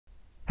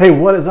Hey,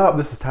 what is up?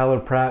 This is Tyler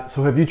Pratt.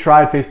 So have you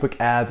tried Facebook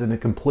ads and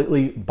it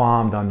completely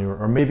bombed on you?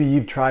 Or maybe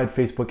you've tried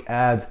Facebook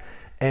ads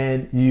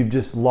and you've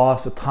just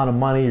lost a ton of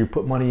money, you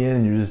put money in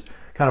and you're just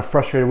kind of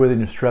frustrated with it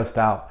and you're stressed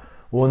out.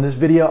 Well, in this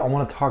video, I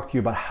want to talk to you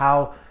about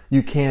how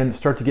you can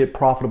start to get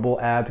profitable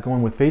ads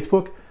going with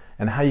Facebook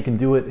and how you can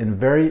do it in a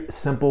very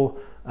simple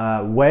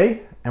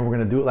way, and we're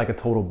going to do it like a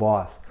total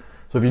boss.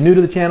 So if you're new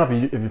to the channel,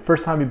 if you're the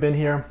first time you've been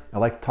here, I'd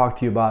like to talk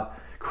to you about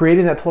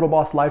creating that total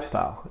boss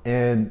lifestyle.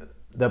 And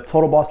the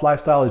total boss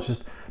lifestyle is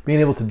just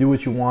being able to do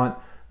what you want,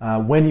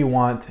 when you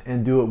want,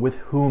 and do it with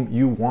whom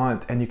you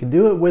want. And you can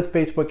do it with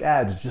Facebook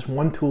ads. It's just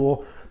one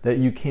tool that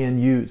you can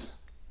use.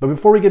 But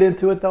before we get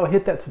into it though,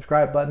 hit that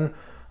subscribe button.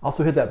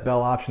 Also hit that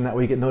bell option. That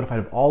way you get notified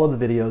of all of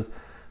the videos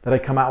that I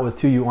come out with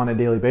to you on a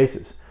daily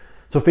basis.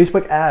 So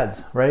Facebook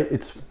ads, right?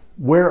 It's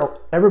where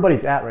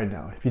everybody's at right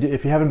now.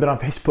 If you haven't been on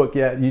Facebook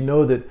yet, you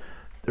know that,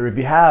 or if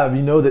you have,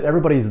 you know that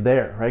everybody's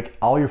there, right?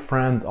 All your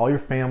friends, all your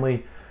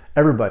family,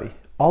 everybody.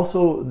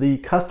 Also, the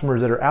customers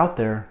that are out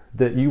there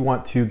that you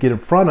want to get in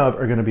front of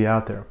are going to be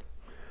out there.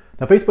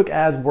 Now, Facebook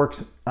ads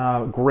works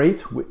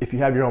great if you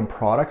have your own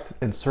products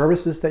and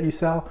services that you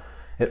sell.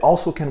 It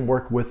also can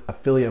work with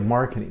affiliate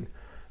marketing.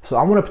 So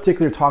I want to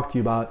particularly talk to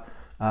you about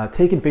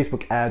taking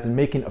Facebook ads and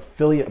making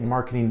affiliate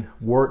marketing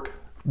work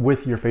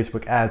with your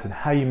Facebook ads and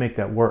how you make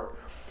that work.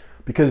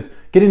 Because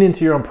getting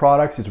into your own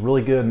products is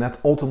really good, and that's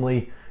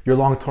ultimately your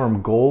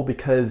long-term goal,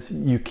 because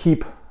you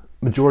keep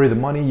majority of the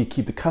money, you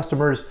keep the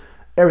customers,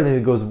 everything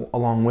that goes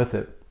along with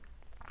it.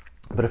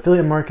 But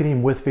affiliate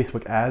marketing with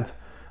Facebook ads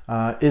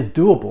is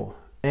doable,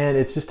 and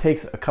it just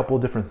takes a couple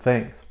of different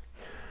things.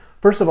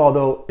 First of all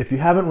though, if you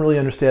haven't really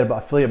understood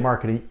about affiliate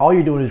marketing, all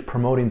you're doing is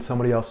promoting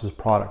somebody else's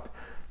product.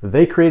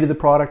 They created the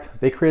product,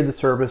 they created the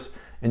service,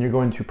 and you're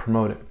going to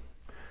promote it.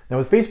 Now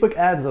with Facebook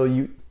ads though,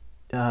 you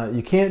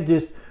can't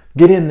just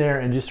get in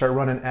there and just start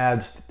running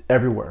ads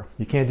everywhere.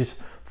 You can't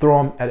just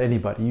throw them at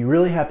anybody. You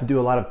really have to do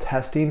a lot of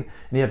testing,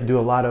 and you have to do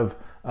a lot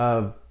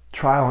of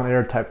trial and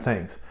error type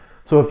things.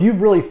 So if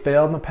you've really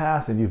failed in the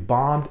past and you've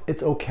bombed,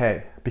 it's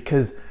okay,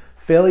 because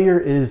failure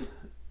is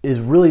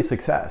really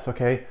success,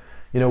 okay?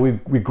 You know,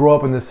 we grow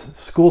up in this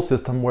school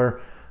system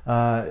where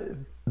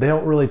they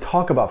don't really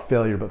talk about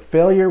failure, but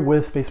failure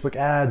with Facebook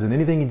ads and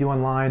anything you do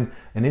online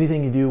and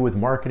anything you do with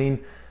marketing,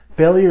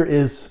 failure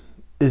is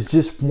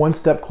just one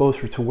step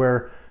closer to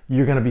where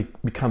you're gonna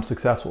become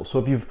successful. So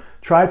if you've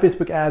tried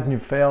Facebook ads and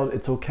you've failed,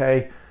 it's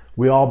okay.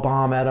 We all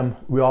bomb at them.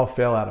 We all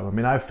fail at them. I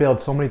mean, I've failed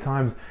so many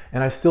times,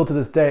 and I still, to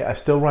this day, I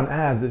still run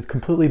ads that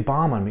completely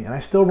bomb on me. And I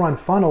still run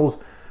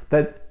funnels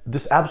that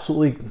just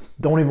absolutely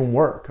don't even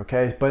work,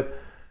 okay? But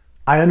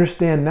I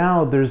understand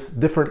now there's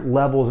different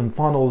levels and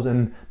funnels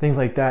and things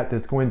like that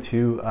that's going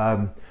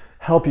to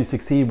help you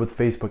succeed with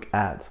Facebook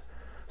ads.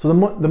 So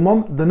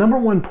the number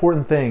one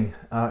important thing,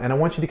 and I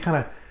want you to kind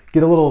of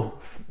get a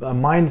little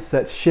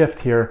mindset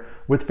shift here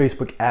with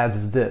Facebook ads,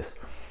 is this.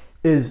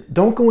 Is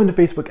don't go into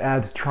Facebook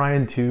ads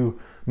trying to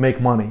make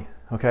money,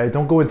 okay?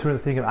 Don't go into it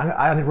thinking,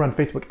 I need to run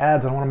Facebook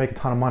ads, I want to make a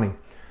ton of money.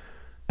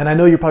 And I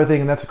know you're probably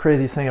thinking that's the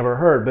craziest thing I've ever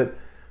heard, but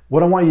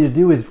what I want you to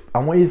do is I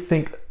want you to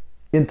think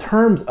in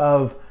terms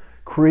of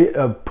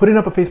putting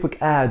up a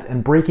Facebook ads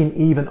and breaking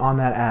even on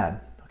that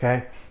ad,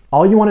 okay?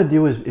 All you want to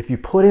do is, if you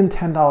put in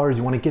 $10,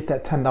 you want to get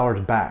that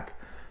 $10 back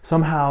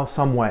somehow,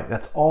 some way.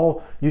 That's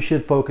all you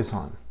should focus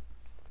on.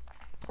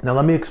 Now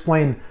let me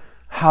explain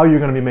how you're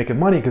going to be making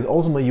money, because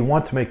ultimately you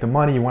want to make the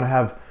money, you want to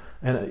have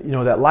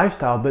that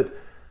lifestyle, but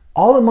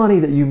all the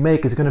money that you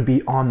make is going to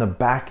be on the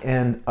back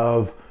end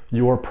of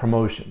your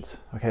promotions,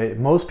 okay?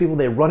 Most people,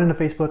 they run into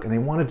Facebook and they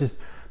want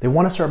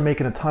to start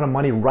making a ton of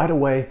money right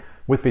away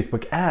with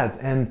Facebook ads,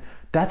 and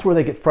that's where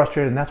they get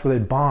frustrated and that's where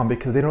they bomb,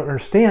 because they don't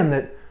understand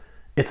that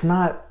it's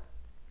not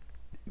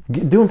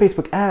doing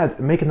Facebook ads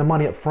and making the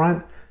money up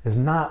front is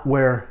not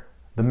where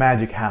the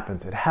magic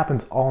happens. It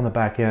happens all on the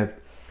back end.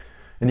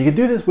 And you can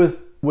do this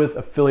with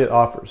affiliate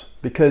offers,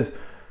 because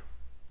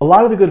a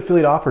lot of the good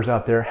affiliate offers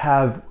out there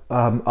have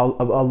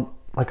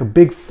like a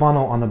big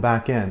funnel on the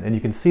back end, and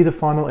you can see the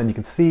funnel and you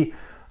can see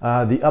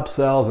the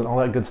upsells and all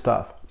that good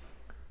stuff.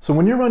 So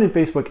when you're running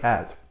Facebook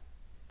ads,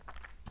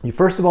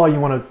 first of all, you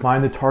want to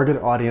find the target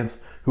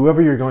audience,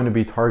 whoever you're going to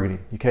be targeting,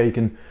 okay?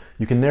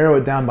 You can narrow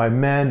it down by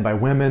men, by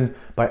women,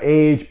 by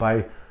age,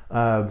 by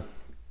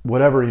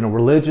whatever,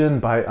 religion,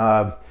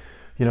 by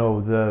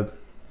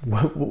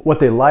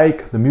what they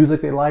like, the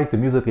music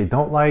they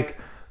don't like,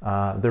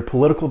 their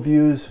political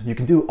views. You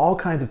can do all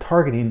kinds of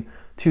targeting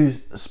to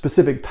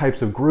specific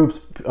types of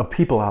groups of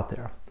people out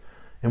there.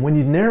 And when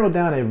you narrow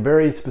down a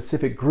very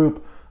specific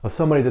group of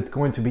somebody that's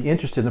going to be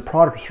interested in the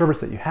product or service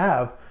that you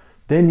have,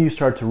 then you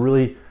start to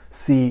really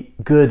see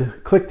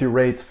good click-through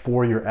rates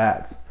for your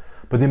ads.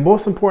 But the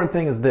most important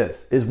thing is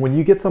this, is when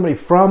you get somebody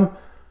from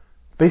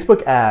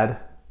Facebook ad,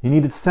 you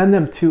need to send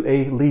them to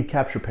a lead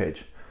capture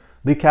page.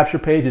 Lead capture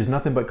page is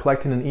nothing but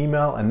collecting an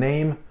email, a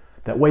name.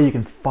 That way you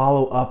can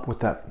follow up with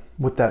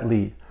that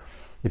lead.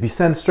 If you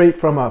send straight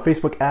from a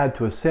Facebook ad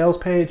to a sales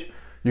page,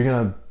 you're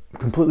gonna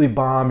completely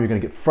bomb, you're gonna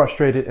get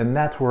frustrated, and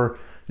that's where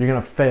you're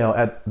gonna fail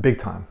at big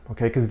time,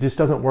 okay? Because it just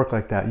doesn't work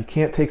like that. You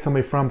can't take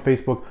somebody from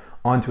Facebook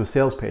onto a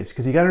sales page,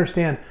 because you gotta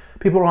understand,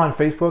 people are on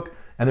Facebook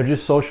and they're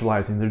just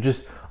socializing. They're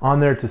just on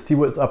there to see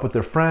what's up with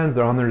their friends.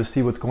 They're on there to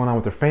see what's going on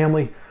with their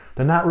family.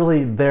 They're not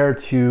really there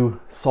to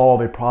solve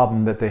a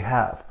problem that they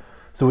have.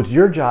 So it's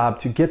your job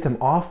to get them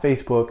off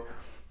Facebook,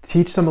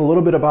 teach them a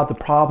little bit about the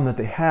problem that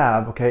they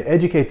have, okay?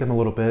 Educate them a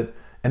little bit,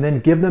 and then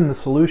give them the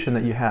solution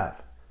that you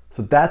have.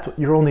 So that's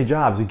your only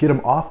job, is to get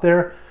them off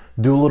there,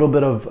 do a little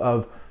bit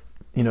of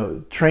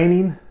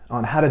training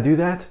on how to do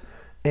that,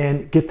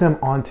 and get them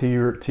onto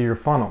your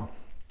funnel.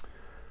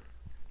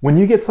 When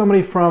you get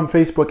somebody from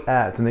Facebook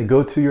ads and they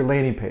go to your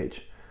landing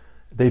page,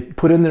 they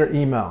put in their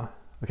email,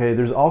 okay?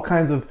 There's all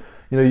kinds of,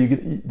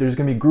 there's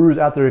gonna be gurus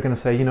out there who are gonna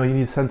say, you need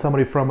to send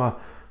somebody from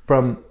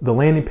the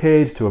landing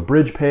page to a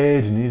bridge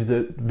page, and you need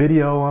to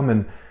video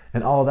them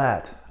and all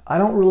that. I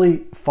don't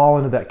really fall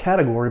into that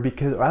category,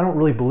 because I don't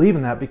really believe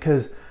in that,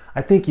 because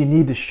I think you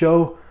need to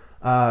show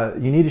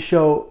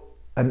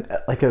an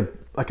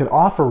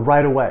offer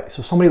right away.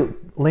 So somebody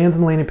lands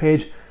on the landing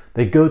page,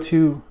 they go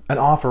to an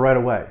offer right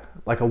away,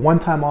 like a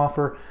one-time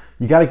offer.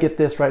 You got to get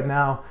this right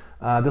now.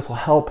 This will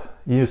help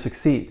you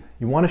succeed.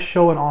 You want to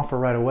show an offer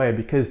right away,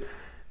 because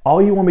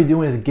all you want to be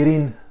doing is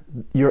getting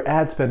your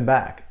ad spend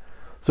back.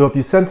 So if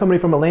you send somebody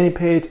from a landing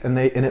page and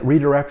it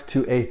redirects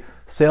to a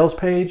sales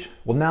page,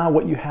 well, now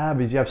what you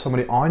have is you have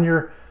somebody on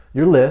your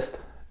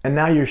list, and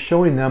now you're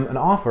showing them an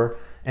offer.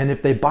 And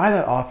if they buy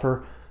that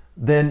offer,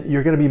 then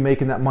you're going to be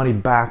making that money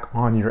back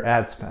on your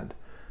ad spend.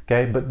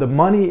 Okay, but the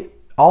money,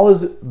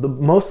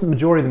 the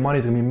majority of the money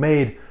is going to be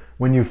made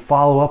when you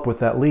follow up with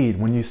that lead,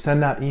 when you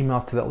send out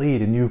emails to that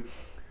lead and you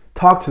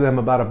talk to them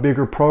about a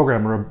bigger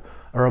program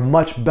or a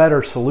much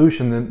better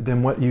solution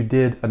than what you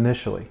did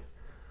initially.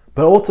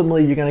 But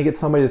ultimately, you're going to get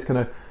somebody that's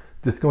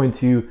going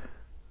to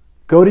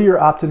go to your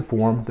opt-in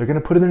form. They're going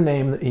to put in their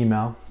name in the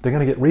email. They're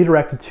going to get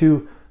redirected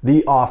to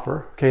the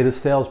offer, okay, the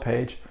sales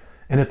page.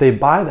 And if they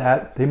buy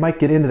that, they might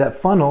get into that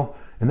funnel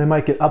and they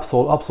might get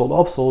upsold, upsold,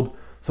 upsold.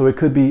 So it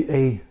could be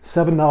a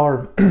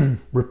 $7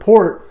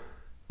 report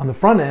on the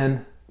front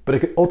end, but it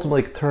could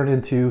ultimately turn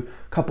into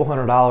a couple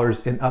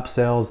 $100 in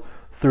upsells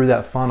through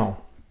that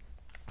funnel.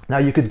 Now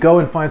you could go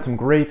and find some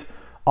great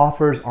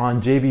offers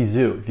on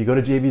JVZoo. If you go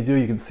to JVZoo,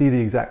 you can see the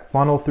exact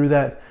funnel through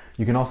that.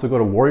 You can also go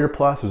to Warrior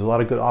Plus. There's a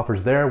lot of good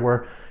offers there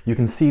where you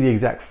can see the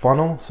exact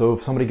funnel. So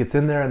if somebody gets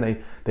in there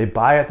and they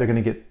buy it, they're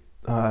going to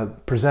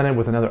get presented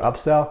with another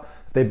upsell.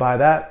 If they buy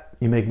that,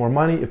 you make more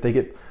money. If they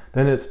get,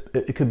 then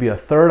it could be a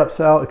third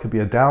upsell, it could be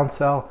a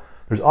downsell.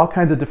 There's all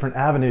kinds of different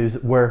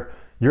avenues where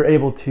you're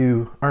able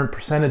to earn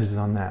percentages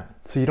on that.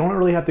 So you don't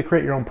really have to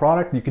create your own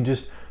product. You can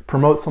just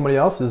promote somebody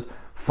else's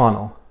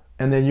funnel,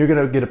 and then you're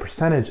gonna get a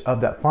percentage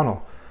of that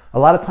funnel. A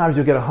lot of times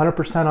you'll get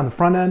 100% on the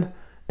front end,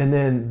 and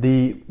then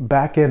the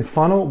back end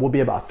funnel will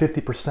be about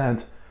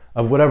 50%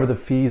 of whatever the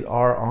fees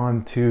are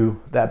onto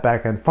that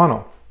back end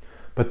funnel.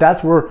 But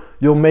that's where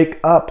you'll make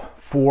up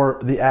for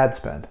the ad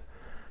spend.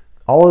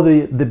 All of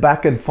the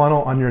back end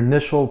funnel on your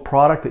initial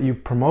product that you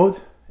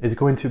promote is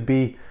going to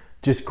be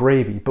just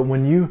gravy. But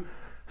when you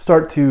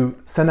start to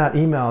send out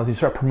emails, you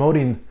start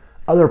promoting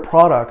other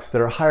products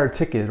that are higher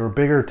ticket or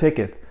bigger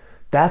ticket,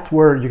 that's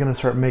where you're gonna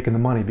start making the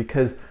money,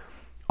 because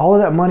all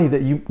of that money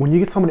that when you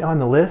get somebody on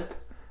the list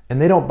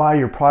and they don't buy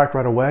your product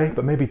right away,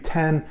 but maybe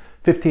 10,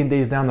 15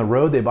 days down the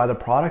road, they buy the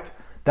product,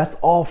 that's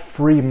all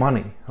free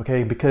money,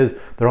 okay? Because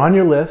they're on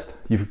your list,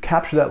 you've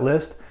captured that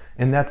list,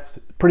 and that's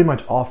pretty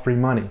much all free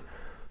money.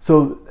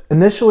 So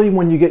initially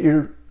when you get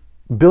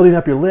building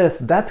up your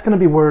list, that's gonna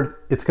be where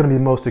it's gonna be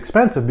the most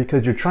expensive,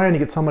 because you're trying to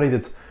get somebody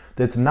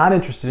that's not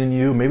interested in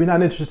you, maybe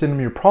not interested in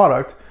your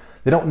product,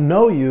 they don't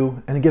know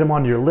you, and get them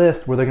onto your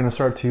list where they're gonna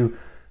start to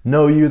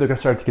know you, they're gonna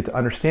start to get to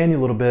understand you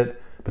a little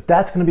bit, but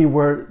that's gonna be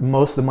where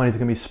most of the money is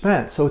gonna be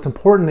spent. So it's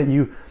important that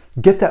you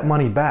get that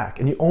money back,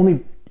 and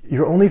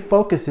your only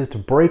focus is to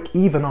break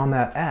even on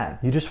that ad.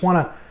 You just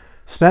wanna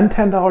spend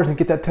 $10 and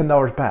get that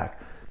 $10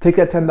 back. Take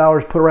that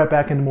 $10, put it right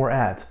back into more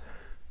ads.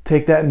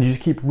 Take that and you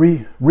just keep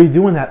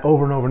redoing that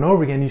over and over and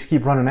over again. You just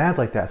keep running ads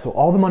like that. So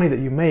all the money that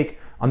you make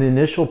on the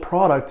initial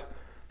product,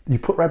 you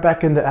put right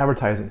back into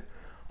advertising.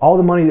 All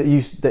the money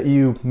that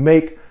you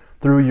make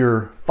through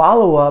your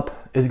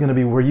follow-up is gonna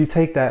be where you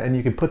take that and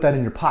you can put that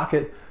in your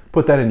pocket,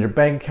 put that in your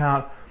bank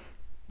account,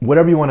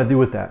 whatever you wanna do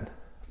with that.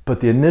 But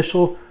the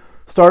initial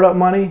startup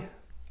money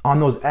on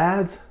those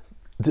ads,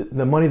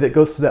 the money that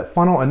goes through that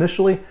funnel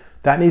initially,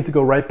 that needs to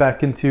go right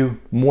back into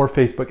more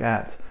Facebook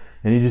ads.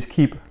 And you just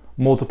keep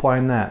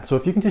multiplying that. So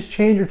if you can just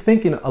change your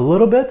thinking a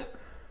little bit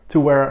to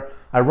where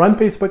I run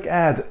Facebook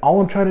ads,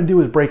 all I'm trying to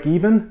do is break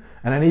even,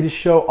 and I need to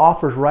show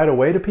offers right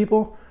away to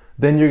people,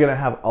 then you're gonna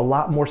have a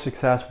lot more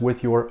success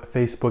with your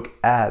Facebook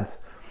ads.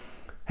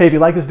 Hey, if you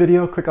like this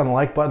video, click on the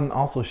like button.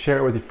 Also share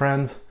it with your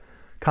friends.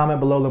 Comment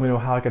below, let me know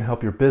how I can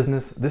help your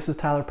business. This is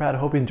Tyler Pratt. I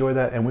hope you enjoyed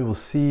that, and we will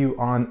see you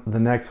on the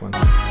next one.